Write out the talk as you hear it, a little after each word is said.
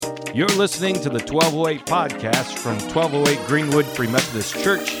You're listening to the 1208 podcast from 1208 Greenwood Free Methodist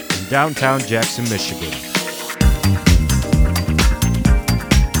Church in downtown Jackson, Michigan.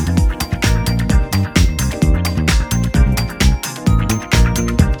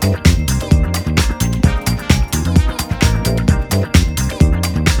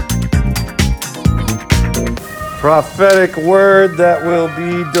 Prophetic word that will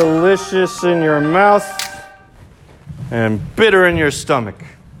be delicious in your mouth and bitter in your stomach.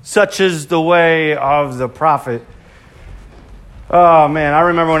 Such is the way of the prophet. Oh man, I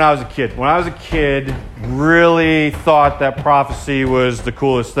remember when I was a kid. When I was a kid, really thought that prophecy was the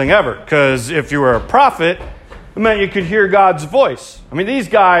coolest thing ever. Because if you were a prophet, it meant you could hear God's voice. I mean, these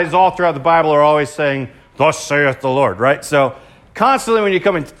guys all throughout the Bible are always saying, "Thus saith the Lord," right? So constantly when you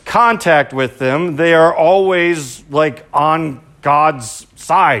come in contact with them, they are always like on God's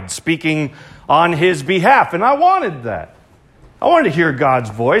side, speaking on his behalf. And I wanted that. I wanted to hear God's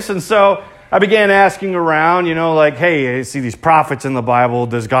voice. And so I began asking around, like, hey, I see these prophets in the Bible.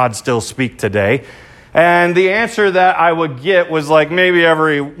 Does God still speak today? And the answer that I would get was like maybe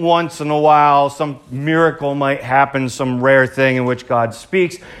every once in a while, some miracle might happen, some rare thing in which God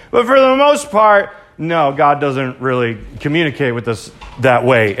speaks. But for the most part, no, God doesn't really communicate with us that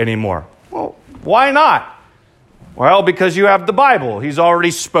way anymore. Well, why not? Well, because you have the Bible. He's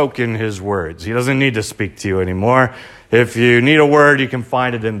already spoken his words. He doesn't need to speak to you anymore. If you need a word, you can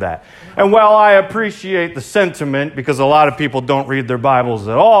find it in that. And while I appreciate the sentiment, because a lot of people don't read their Bibles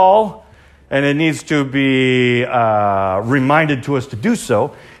at all, and it needs to be reminded to us to do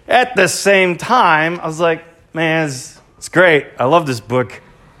so, at the same time, I was like, man, it's great. I love this book.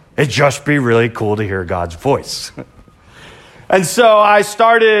 It'd just be really cool to hear God's voice. And so I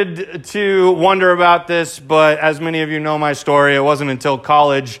started to wonder about this, but as many of you know my story, it wasn't until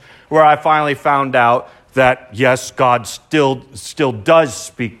college where I finally found out that, yes, God still does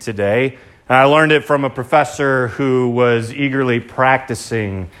speak today. And I learned it from a professor who was eagerly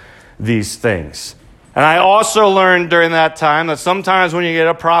practicing these things. And I also learned during that time that sometimes when you get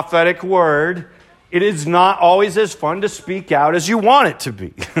a prophetic word, it is not always as fun to speak out as you want it to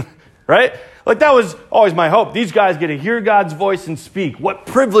be, right? Like that was always my hope. These guys get to hear God's voice and speak. What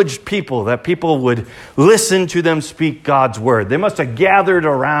privileged people that people would listen to them speak God's word. They must have gathered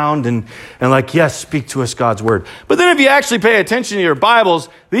around and like, yes, speak to us God's word. But then if you actually pay attention to your Bibles,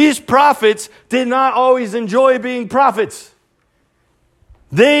 these prophets did not always enjoy being prophets.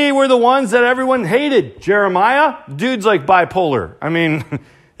 They were the ones that everyone hated. Jeremiah, dude's like bipolar. I mean,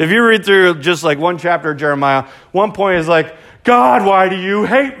 if you read through just like one chapter of Jeremiah, one point is like, God, why do you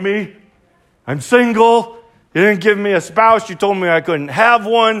hate me? I'm single. You didn't give me a spouse. You told me I couldn't have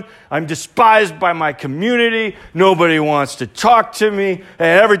one. I'm despised by my community. Nobody wants to talk to me.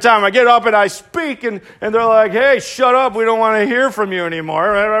 And every time I get up and I speak, and they're like, hey, shut up. We don't want to hear from you anymore.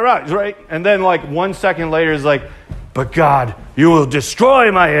 Right? And then like 1 second later is like, but God, you will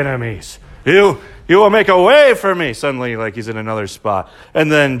destroy my enemies. You will make a way for me. Suddenly, like he's in another spot.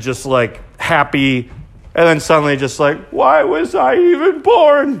 And then just like happy. And then suddenly just like, why was I even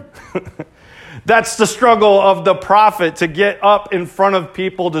born? That's the struggle of the prophet, to get up in front of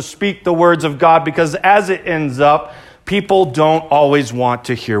people to speak the words of God, because as it ends up, people don't always want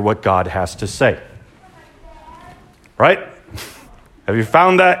to hear what God has to say. Right? Have you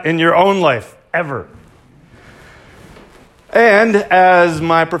found that in your own life ever? And as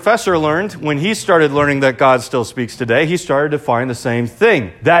my professor learned, when he started learning that God still speaks today, he started to find the same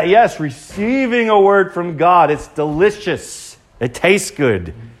thing. That yes, receiving a word from God, it's delicious. It tastes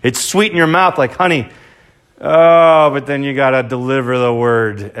good. It's sweet in your mouth like honey. Oh, but then you got to deliver the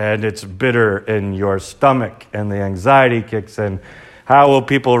word and it's bitter in your stomach and the anxiety kicks in. How will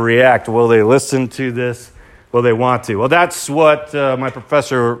people react? Will they listen to this? Will they want to? Well, that's what my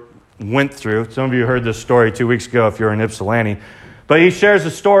professor went through. Some of you heard this story 2 weeks ago if you're in Ypsilanti. But he shares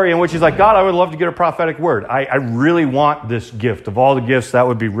a story in which he's like, God, I would love to get a prophetic word. I really want this gift. Of all the gifts, that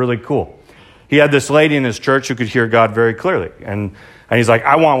would be really cool. He had this lady in his church who could hear God very clearly. And he's like,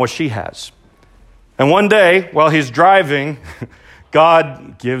 I want what she has. And one day, while he's driving,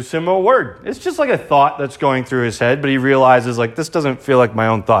 God gives him a word. It's just like a thought that's going through his head, but he realizes, like, this doesn't feel like my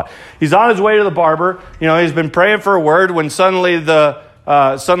own thought. He's on his way to the barber. He's been praying for a word when suddenly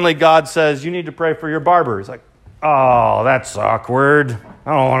God says, you need to pray for your barber. He's like, oh, that's awkward.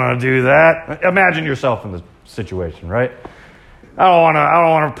 I don't want to do that. Imagine yourself in this situation, right? I don't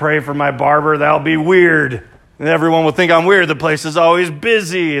want to pray for my barber. That'll be weird. And everyone will think I'm weird. The place is always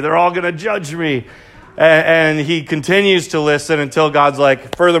busy. They're all going to judge me. And he continues to listen until God's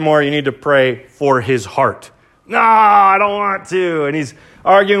like, furthermore, you need to pray for his heart. No, I don't want to. And he's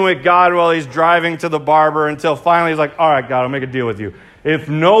arguing with God while he's driving to the barber until finally he's like, all right, God, I'll make a deal with you. if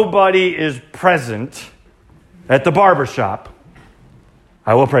nobody is present at the barbershop,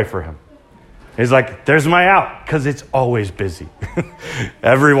 I will pray for him. He's like, there's my out, because it's always busy.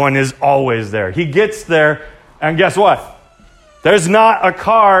 Everyone is always there. He gets there, and guess what? There's not a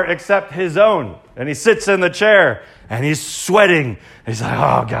car except his own. And he sits in the chair, and he's sweating. He's like,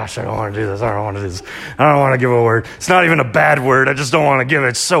 oh, gosh, I don't want to do this. I don't want to do this. I don't want to give a word. It's not even a bad word. I just don't want to give it.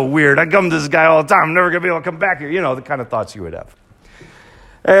 It's so weird. I come to this guy all the time. I'm never going to be able to come back here. You know, the kind of thoughts you would have.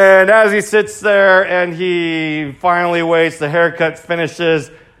 And as he sits there, and he finally waits, the haircut finishes,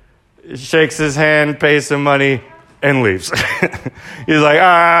 shakes his hand, pays some money, and leaves. He's like,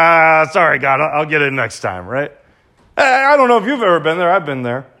 sorry, God, I'll get it next time, right? I don't know if you've ever been there. I've been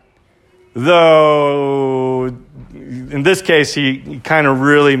there. Though, in this case, he kind of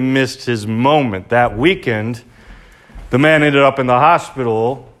really missed his moment. That weekend, the man ended up in the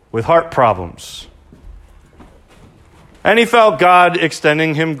hospital with heart problems. And he felt God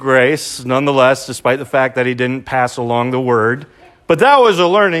extending him grace, nonetheless, despite the fact that he didn't pass along the word. But that was a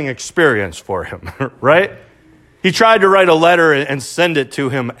learning experience for him, right? He tried to write a letter and send it to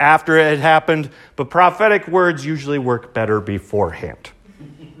him after it had happened, but prophetic words usually work better beforehand.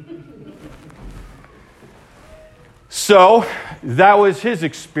 So that was his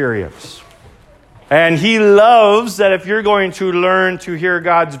experience. And he loves that if you're going to learn to hear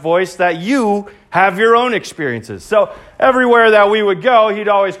God's voice, that you have your own experiences. So everywhere that we would go, he'd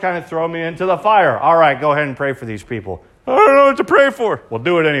always kind of throw me into the fire. All right, go ahead and pray for these people. I don't know what to pray for. We'll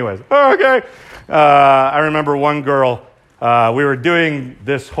do it anyways. Oh, okay. I remember one girl, we were doing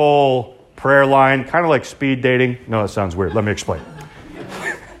this whole prayer line, kind of like speed dating. No, that sounds weird. Let me explain.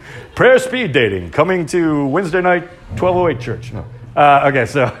 Prayer speed dating, coming to Wednesday night, 1208 church. No. Okay,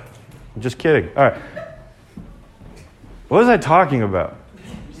 so I'm just kidding. All right. What was I talking about?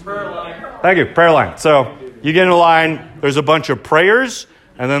 Prayer line. Thank you, prayer line. So you get in a line, there's a bunch of prayers,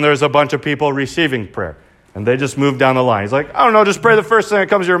 and then there's a bunch of people receiving prayer. And they just move down the line. He's like, I don't know, just pray the first thing that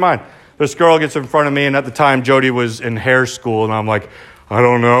comes to your mind. This girl gets in front of me, and at the time, Jody was in hair school, and I'm like, I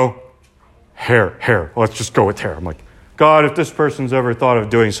don't know. Hair. Let's just go with hair. I'm like, God, if this person's ever thought of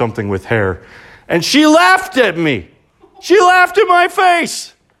doing something with hair. And she laughed at me. She laughed in my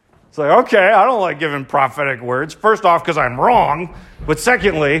face. It's like, okay, I don't like giving prophetic words. First off, because I'm wrong. But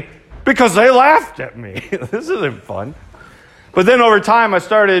secondly, because they laughed at me. This isn't fun. But then over time, I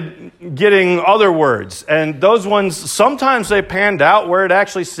started getting other words. And those ones, sometimes they panned out where it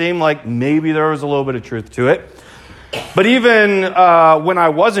actually seemed like maybe there was a little bit of truth to it. But even when I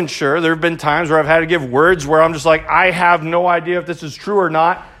wasn't sure, there have been times where I've had to give words where I'm just like, I have no idea if this is true or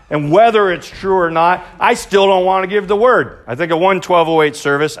not. And whether it's true or not, I still don't want to give the word. I think at one 1208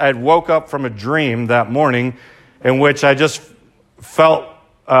 service, I had woke up from a dream that morning in which I just felt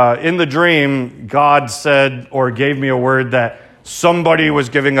in the dream, God said or gave me a word that somebody was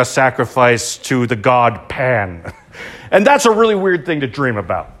giving a sacrifice to the god Pan. And that's a really weird thing to dream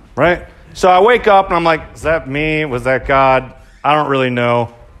about, right? So I wake up and I'm like, is that me? Was that God? I don't really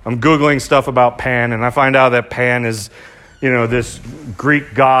know. I'm Googling stuff about Pan, and I find out that Pan is, this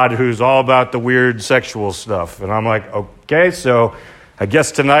Greek god who's all about the weird sexual stuff. And I'm like, okay, so I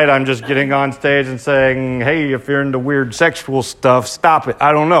guess tonight I'm just getting on stage and saying, hey, if you're into weird sexual stuff, stop it.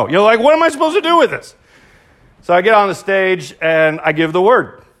 I don't know. You're like, what am I supposed to do with this? So I get on the stage and I give the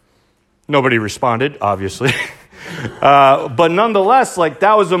word. Nobody responded, obviously. But nonetheless,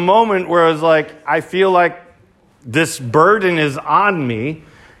 that was a moment where I was like, I feel like this burden is on me.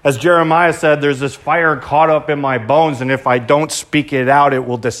 As Jeremiah said, there's this fire caught up in my bones, and if I don't speak it out, it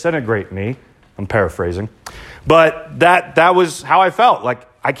will disintegrate me. I'm paraphrasing. But that was how I felt. Like,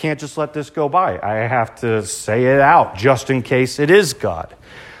 I can't just let this go by. I have to say it out just in case it is God.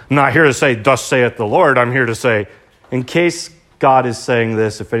 I'm not here to say, thus saith the Lord. I'm here to say, in case God is saying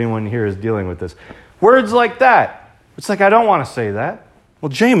this, if anyone here is dealing with this. Words like that. It's like, I don't want to say that.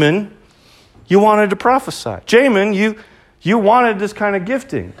 Well, Jamin, you wanted to prophesy. Jamin, you wanted this kind of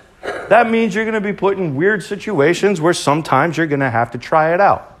gifting. That means you're going to be put in weird situations where sometimes you're going to have to try it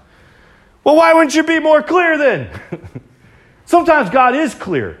out. Well, why wouldn't you be more clear then? Sometimes God is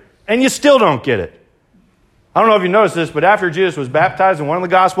clear, and you still don't get it. I don't know if you noticed this, but after Jesus was baptized in one of the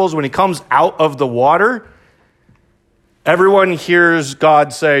Gospels, when he comes out of the water, everyone hears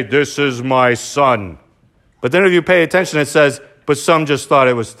God say, this is my son. But then if you pay attention, it says, but some just thought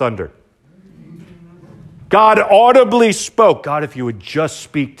it was thunder. God audibly spoke. God, if you would just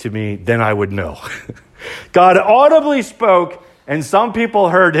speak to me, then I would know. God audibly spoke, and some people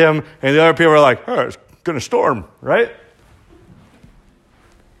heard him, and the other people were like, oh, it's going to storm, right?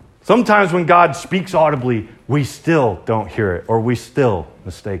 Sometimes when God speaks audibly, we still don't hear it, or we still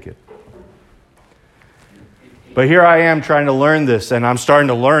mistake it. But here I am trying to learn this, and I'm starting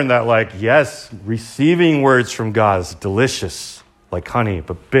to learn that, like, yes, receiving words from God is delicious, like honey,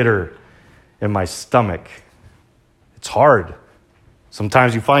 but bitter in my stomach. It's hard.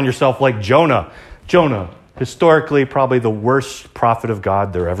 Sometimes you find yourself like Jonah. Jonah, historically, probably the worst prophet of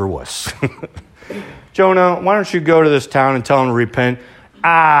God there ever was. Jonah, why don't you go to this town and tell them to repent?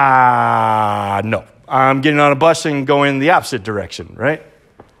 No. I'm getting on a bus and going the opposite direction, right?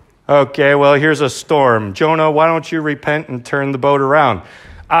 Okay, well, here's a storm. Jonah, why don't you repent and turn the boat around?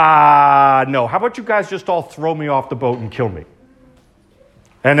 No. How about you guys just all throw me off the boat and kill me?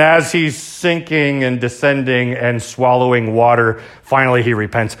 And as he's sinking and descending and swallowing water, finally he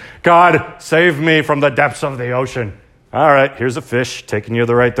repents. God, save me from the depths of the ocean. All right, here's a fish taking you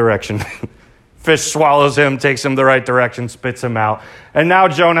the right direction. Fish swallows him, takes him the right direction, spits him out. And now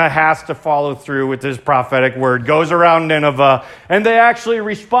Jonah has to follow through with his prophetic word, goes around Nineveh, and they actually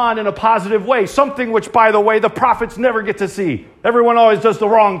respond in a positive way, something which, by the way, the prophets never get to see. Everyone always does the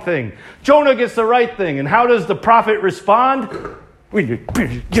wrong thing. Jonah gets the right thing. And how does the prophet respond?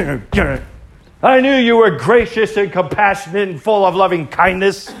 I knew you were gracious and compassionate and full of loving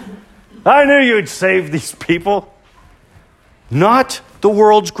kindness. I knew you'd save these people. Not the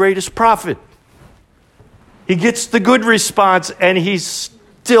world's greatest prophet. He gets the good response, and he's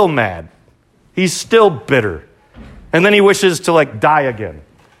still mad. He's still bitter. And then he wishes to, die again.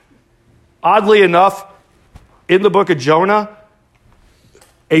 Oddly enough, in the book of Jonah,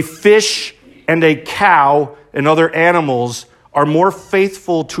 a fish and a cow and other animals are more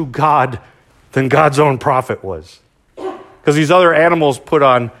faithful to God than God's own prophet was. Because these other animals put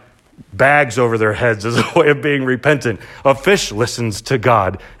on bags over their heads as a way of being repentant. A fish listens to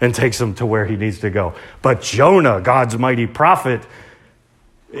God and takes him to where he needs to go. But Jonah, God's mighty prophet,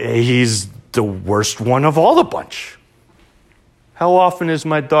 he's the worst one of all the bunch. How often is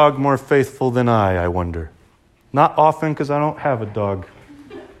my dog more faithful than I wonder? Not often, because I don't have a dog.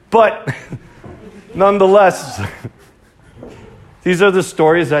 But nonetheless, these are the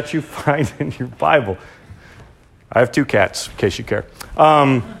stories that you find in your Bible. I have 2 cats, in case you care.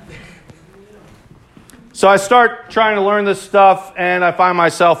 So I start trying to learn this stuff, and I find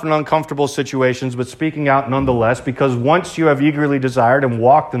myself in uncomfortable situations, but speaking out nonetheless, because once you have eagerly desired and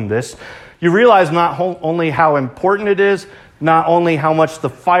walked in this, you realize not only how important it is, not only how much the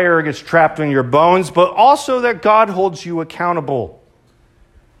fire gets trapped in your bones, but also that God holds you accountable.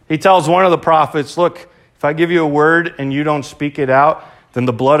 He tells one of the prophets, look, if I give you a word and you don't speak it out, then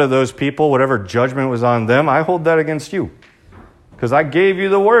the blood of those people, whatever judgment was on them, I hold that against you. Because I gave you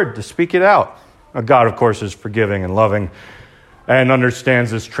the word to speak it out. Now, God, of course, is forgiving and loving and understands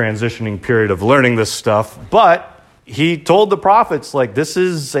this transitioning period of learning this stuff. But he told the prophets, this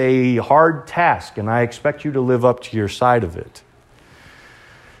is a hard task, and I expect you to live up to your side of it.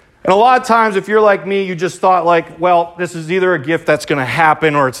 And a lot of times, if you're like me, you just thought well, this is either a gift that's going to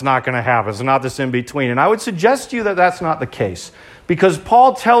happen or it's not going to happen. It's not this in between. And I would suggest to you that that's not the case. Because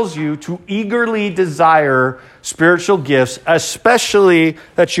Paul tells you to eagerly desire spiritual gifts, especially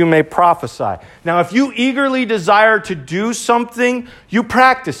that you may prophesy. Now, if you eagerly desire to do something, you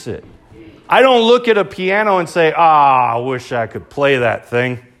practice it. I don't look at a piano and say, I wish I could play that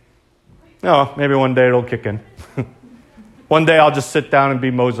thing. No, maybe one day it'll kick in. One day I'll just sit down and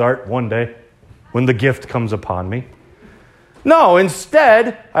be Mozart, one day, when the gift comes upon me. No,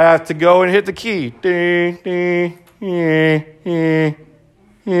 instead, I have to go and hit the key. Ding, ding. No,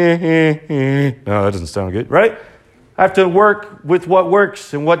 that doesn't sound good, right? I have to work with what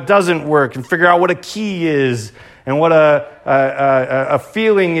works and what doesn't work and figure out what a key is and what a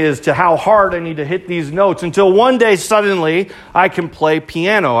feeling is to how hard I need to hit these notes until one day suddenly I can play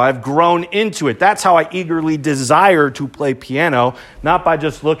piano. I've grown into it. That's how I eagerly desire to play piano, not by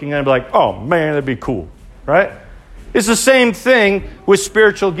just looking at it and be like, oh man, that'd be cool, right? It's the same thing with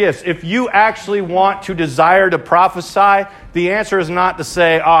spiritual gifts. If you actually want to desire to prophesy, the answer is not to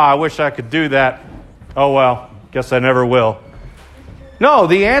say, I wish I could do that. Oh, well, guess I never will. No,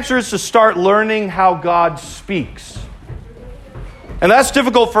 the answer is to start learning how God speaks. And that's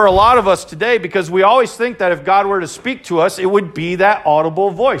difficult for a lot of us today because we always think that if God were to speak to us, it would be that audible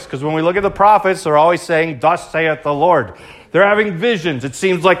voice. Because when we look at the prophets, they're always saying, thus saith the Lord. They're having visions. It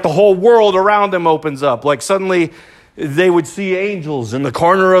seems like the whole world around them opens up. Like suddenly they would see angels in the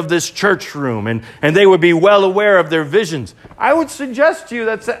corner of this church room, and they would be well aware of their visions. I would suggest to you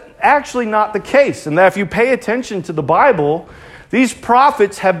that's actually not the case, and that if you pay attention to the Bible, these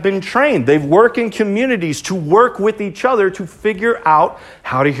prophets have been trained. They've worked in communities to work with each other to figure out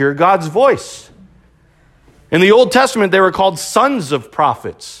how to hear God's voice. In the Old Testament, they were called sons of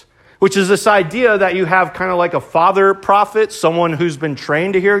prophets. which is this idea that you have kind of like a father prophet, someone who's been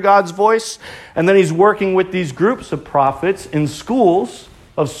trained to hear God's voice, and then he's working with these groups of prophets in schools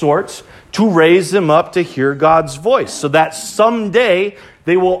of sorts to raise them up to hear God's voice, so that someday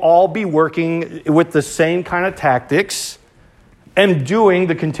they will all be working with the same kind of tactics and doing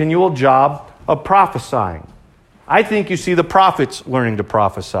the continual job of prophesying. I think you see the prophets learning to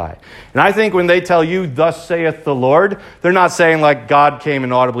prophesy. And I think when they tell you, thus saith the Lord, they're not saying like God came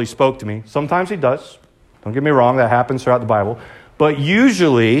and audibly spoke to me. Sometimes he does. Don't get me wrong, that happens throughout the Bible. But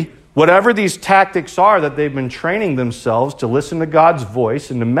usually, whatever these tactics are that they've been training themselves to listen to God's voice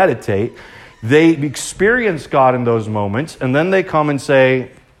and to meditate, they experience God in those moments, and then they come and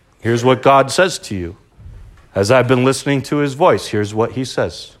say, here's what God says to you. As I've been listening to his voice, here's what he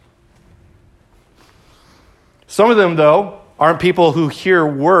says. Some of them, though, aren't people who hear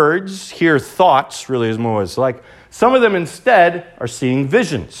words, hear thoughts, really is more what it's like. Some of them instead are seeing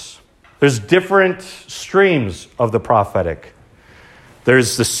visions. There's different streams of the prophetic.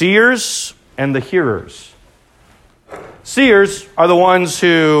 There's the seers and the hearers. Seers are the ones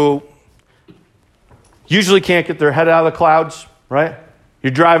who usually can't get their head out of the clouds, right? You're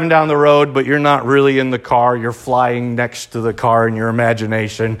driving down the road, but you're not really in the car. You're flying next to the car in your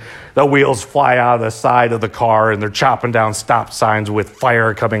imagination. The wheels fly out of the side of the car, and they're chopping down stop signs with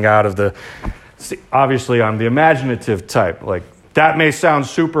fire coming out of the... See, obviously, I'm the imaginative type. Like, that may sound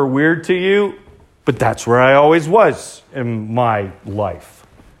super weird to you, but that's where I always was in my life.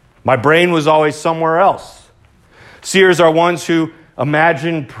 My brain was always somewhere else. Seers are ones who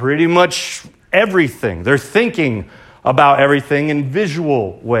imagine pretty much everything. They're thinking about everything in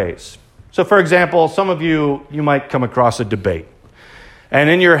visual ways. So, for example, some of you might come across a debate.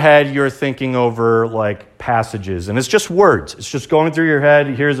 And in your head, you're thinking over like passages. And it's just words. It's just going through your head.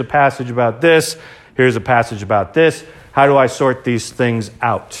 Here's a passage about this. Here's a passage about this. How do I sort these things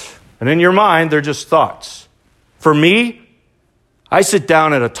out? And in your mind, they're just thoughts. For me, I sit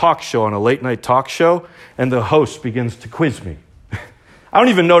down at a talk show, on a late night talk show, and the host begins to quiz me. I don't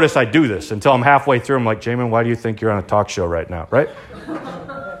even notice I do this until I'm halfway through. I'm like, Jamin, why do you think you're on a talk show right now, right?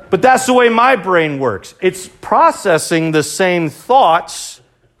 But that's the way my brain works. It's processing the same thoughts,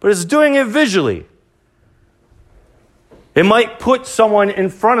 but it's doing it visually. It might put someone in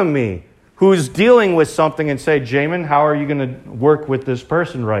front of me who's dealing with something and say, Jamin, how are you going to work with this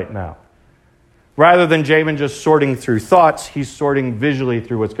person right now? Rather than Jamin just sorting through thoughts, he's sorting visually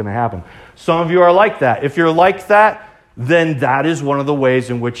through what's going to happen. Some of you are like that. If you're like that, then that is one of the ways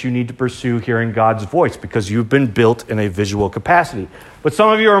in which you need to pursue hearing God's voice, because you've been built in a visual capacity. But some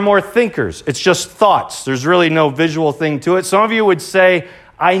of you are more thinkers. It's just thoughts. There's really no visual thing to it. Some of you would say,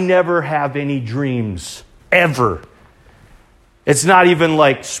 I never have any dreams, ever. It's not even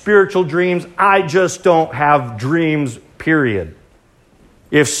like spiritual dreams. I just don't have dreams, period.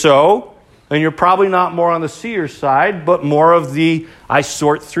 If so, then you're probably not more on the seer side, but more of the I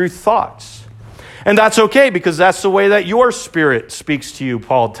sort through thoughts. And that's okay, because that's the way that your spirit speaks to you,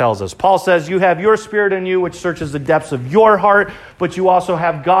 Paul tells us. Paul says you have your spirit in you, which searches the depths of your heart, but you also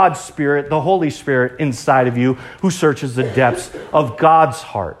have God's spirit, the Holy Spirit, inside of you, who searches the depths of God's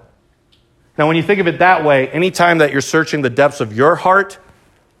heart. Now, when you think of it that way, anytime that you're searching the depths of your heart,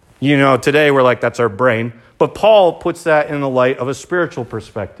 you know, today we're like, that's our brain. But Paul puts that in the light of a spiritual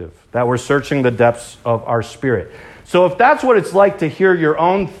perspective, that we're searching the depths of our spirit. So if that's what it's like to hear your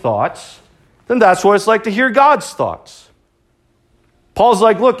own thoughts, then that's what it's like to hear God's thoughts. Paul's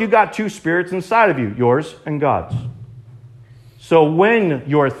like, look, you got two spirits inside of you, yours and God's. So when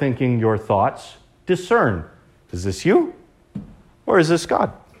you're thinking your thoughts, discern, is this you or is this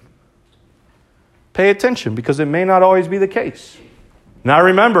God? Pay attention, because it may not always be the case. Now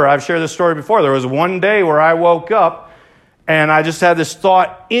remember, I've shared this story before. There was one day where I woke up and I just had this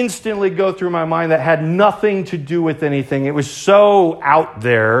thought instantly go through my mind that had nothing to do with anything. It was so out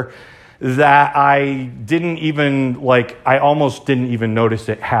there that I almost didn't even notice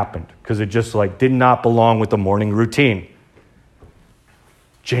it happened, because it just did not belong with the morning routine.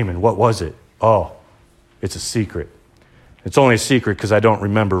 Jamin, what was it? Oh, it's a secret. It's only a secret because I don't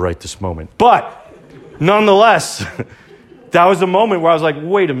remember right this moment. But nonetheless, that was a moment where I was like,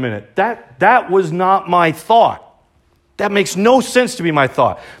 wait a minute, that was not my thought. That makes no sense to be my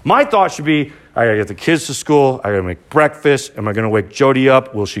thought. My thought should be, I got to get the kids to school. I got to make breakfast. Am I going to wake Jody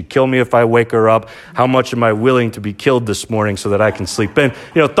up? Will she kill me if I wake her up? How much am I willing to be killed this morning so that I can sleep in?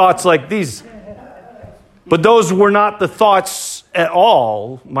 Thoughts like these. But those were not the thoughts at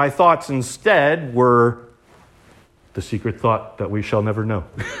all. My thoughts instead were the secret thought that we shall never know.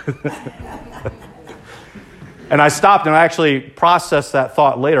 And I stopped and I actually processed that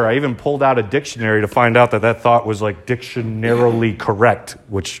thought later. I even pulled out a dictionary to find out that that thought was like dictionarily correct,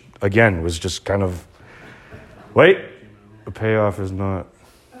 which again was just kind of, wait, the payoff is not,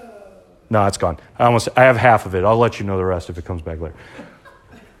 no, it's gone. I have half of it. I'll let you know the rest if it comes back later.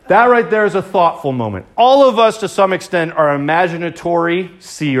 That right there is a thoughtful moment. All of us to some extent are imaginatory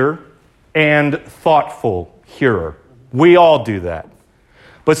seer and thoughtful hearer. We all do that.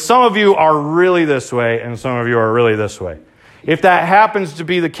 But some of you are really this way, and some of you are really this way. If that happens to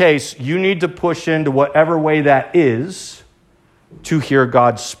be the case, you need to push into whatever way that is to hear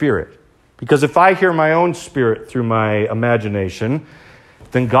God's Spirit. Because if I hear my own spirit through my imagination,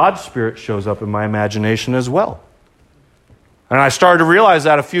 then God's Spirit shows up in my imagination as well. And I started to realize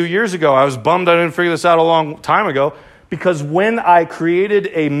that a few years ago. I was bummed I didn't figure this out a long time ago, because when I created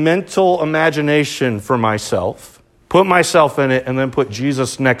a mental imagination for myself, put myself in it, and then put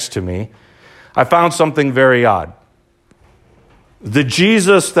Jesus next to me, I found something very odd. The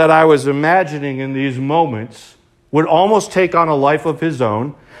Jesus that I was imagining in these moments would almost take on a life of his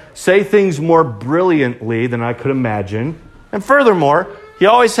own, say things more brilliantly than I could imagine, and furthermore, he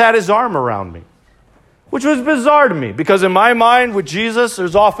always had his arm around me, which was bizarre to me, because in my mind with Jesus,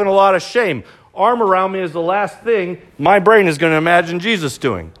 there's often a lot of shame. Arm around me is the last thing my brain is going to imagine Jesus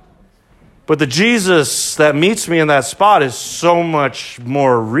doing. But the Jesus that meets me in that spot is so much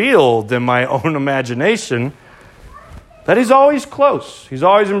more real than my own imagination that he's always close. He's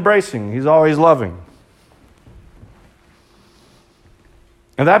always embracing. He's always loving.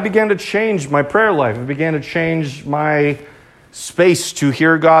 And that began to change my prayer life. It began to change my space to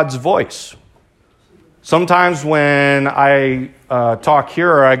hear God's voice. Sometimes when I talk here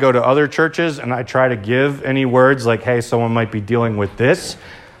or I go to other churches and I try to give any words like, hey, someone might be dealing with this,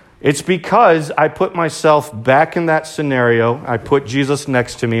 it's because I put myself back in that scenario. I put Jesus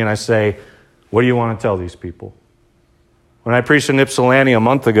next to me and I say, what do you want to tell these people? When I preached in Ypsilanti a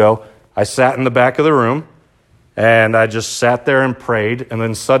month ago, I sat in the back of the room and I just sat there and prayed. And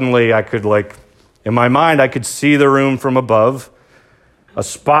then suddenly I could in my mind, I could see the room from above. A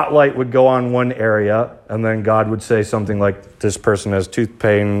spotlight would go on one area, and then God would say something like, this person has tooth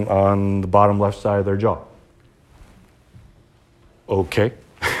pain on the bottom left side of their jaw. Okay.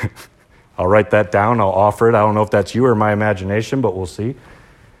 I'll write that down. I'll offer it. I don't know if that's you or my imagination, but we'll see.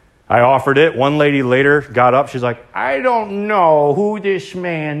 I offered it. One lady later got up. She's like, I don't know who this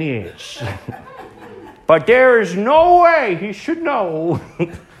man is, but there is no way he should know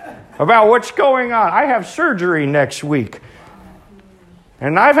about what's going on. I have surgery next week.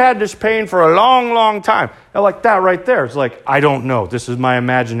 And I've had this pain for a long, long time. And like that right there, it's like, I don't know. This is my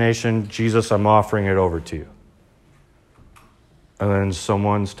imagination. Jesus, I'm offering it over to you. And then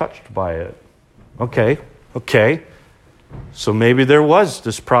someone's touched by it. Okay. So maybe there was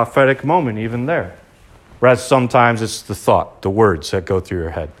this prophetic moment even there. Whereas sometimes it's the thought, the words that go through your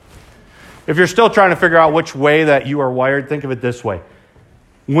head. If you're still trying to figure out which way that you are wired, think of it this way.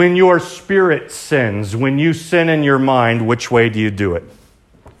 When your spirit sins, when you sin in your mind, which way do you do it?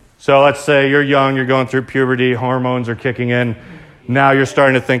 So let's say you're young, you're going through puberty, hormones are kicking in. Now you're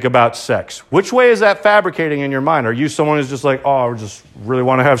starting to think about sex. Which way is that fabricating in your mind? Are you someone who's just like, oh, I just really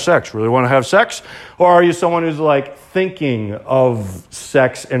want to have sex, really want to have sex? Or are you someone who's like thinking of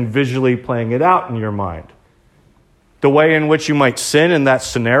sex and visually playing it out in your mind? The way in which you might sin in that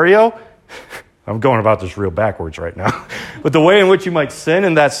scenario, I'm going about this real backwards right now, but the way in which you might sin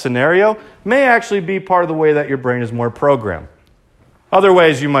in that scenario may actually be part of the way that your brain is more programmed. Other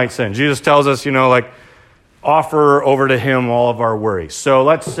ways you might sin. Jesus tells us, offer over to him all of our worries. So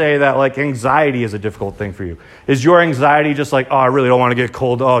let's say that anxiety is a difficult thing for you. Is your anxiety just like, oh, I really don't want to get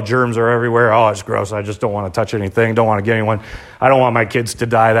cold. Oh, germs are everywhere. Oh, it's gross. I just don't want to touch anything. Don't want to get anyone. I don't want my kids to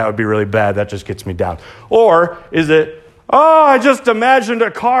die. That would be really bad. That just gets me down. Or is it, oh, I just imagined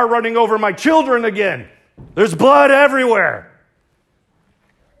a car running over my children again. There's blood everywhere.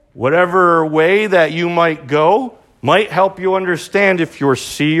 Whatever way that you might go might help you understand if you're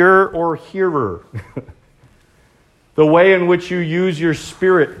seer or hearer. The way in which you use your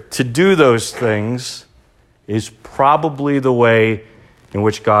spirit to do those things is probably the way in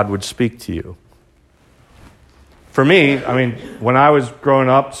which God would speak to you. For me, when I was growing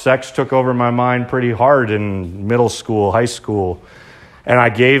up, sex took over my mind pretty hard in middle school, high school, and I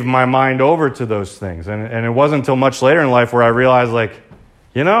gave my mind over to those things. And it wasn't until much later in life where I realized, I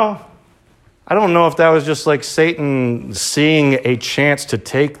don't know if that was just Satan seeing a chance to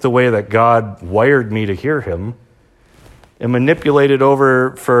take the way that God wired me to hear him and manipulate it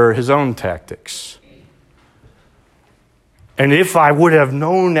over for his own tactics. And if I would have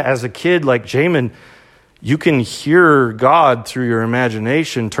known as a kid like Jamin, you can hear God through your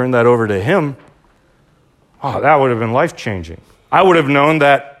imagination, turn that over to him, Oh, that would have been life-changing. I would have known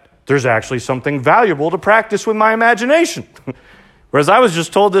that there's actually something valuable to practice with my imagination. Whereas I was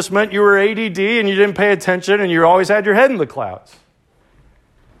just told this meant you were ADD and you didn't pay attention and you always had your head in the clouds.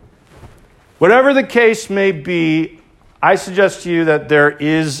 Whatever the case may be, I suggest to you that there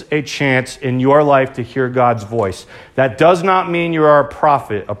is a chance in your life to hear God's voice. That does not mean you are a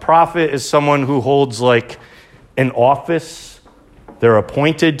prophet. A prophet is someone who holds like an office. They're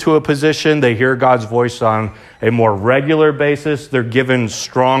appointed to a position. They hear God's voice on a more regular basis. They're given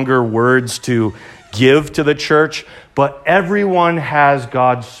stronger words to give to the church. But everyone has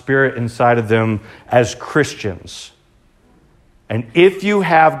God's Spirit inside of them as Christians. And if you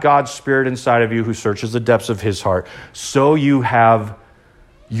have God's Spirit inside of you who searches the depths of his heart, so you have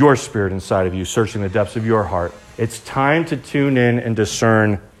your Spirit inside of you searching the depths of your heart. It's time to tune in and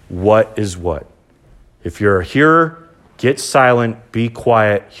discern what is what. If you're a hearer, get silent, be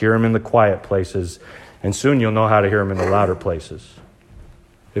quiet, hear him in the quiet places, and soon you'll know how to hear him in the louder places.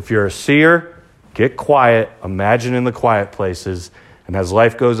 If you're a seer, get quiet, imagine in the quiet places, and as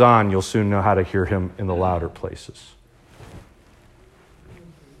life goes on, you'll soon know how to hear him in the louder places.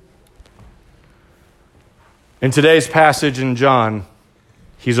 In today's passage in John,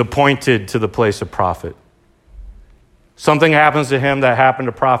 he's appointed to the place of prophet. Something happens to him that happened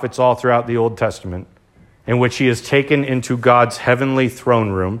to prophets all throughout the Old Testament, in which he is taken into God's heavenly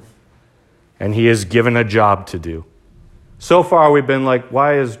throne room, and he is given a job to do. So far, we've been like,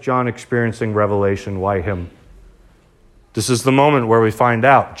 why is John experiencing revelation? Why him? This is the moment where we find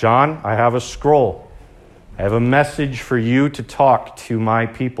out, John, I have a scroll. I have a message for you to talk to my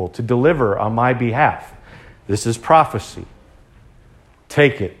people, to deliver on my behalf. This is prophecy.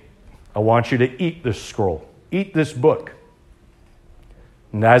 Take it. I want you to eat this scroll. Eat this book.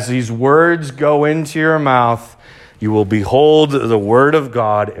 And as these words go into your mouth, you will behold the word of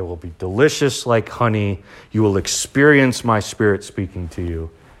God. It will be delicious like honey. You will experience my Spirit speaking to you.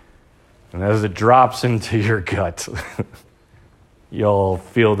 And as it drops into your gut, you'll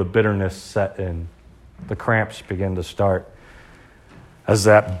feel the bitterness set in. The cramps begin to start. As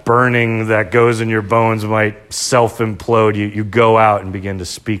that burning that goes in your bones might self-implode, you go out and begin to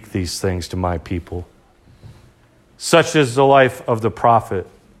speak these things to my people. Such is the life of the prophet.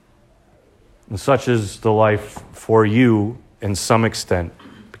 And such is the life for you in some extent,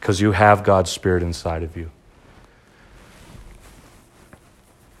 because you have God's Spirit inside of you.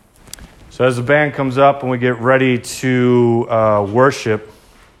 So as the band comes up and we get ready to worship,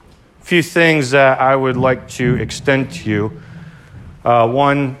 a few things that I would like to extend to you.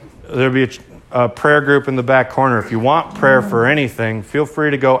 One, there'll be a prayer group in the back corner. If you want prayer for anything, feel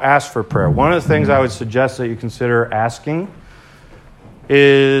free to go ask for prayer. One of the things I would suggest that you consider asking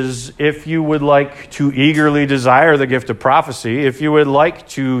is if you would like to eagerly desire the gift of prophecy, if you would like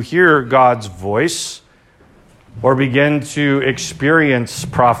to hear God's voice or begin to experience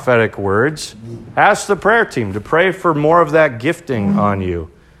prophetic words, ask the prayer team to pray for more of that gifting on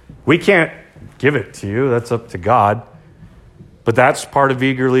you. We can't give it to you. That's up to God. But that's part of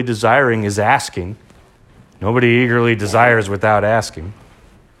eagerly desiring, is asking. Nobody eagerly desires without asking.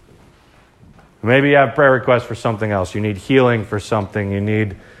 Maybe you have prayer requests for something else. You need healing for something. You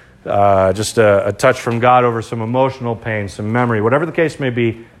need just a touch from God over some emotional pain, some memory. Whatever the case may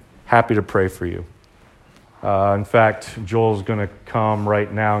be, happy to pray for you. In fact, Joel's going to come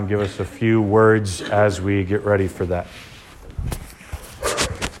right now and give us a few words as we get ready for that.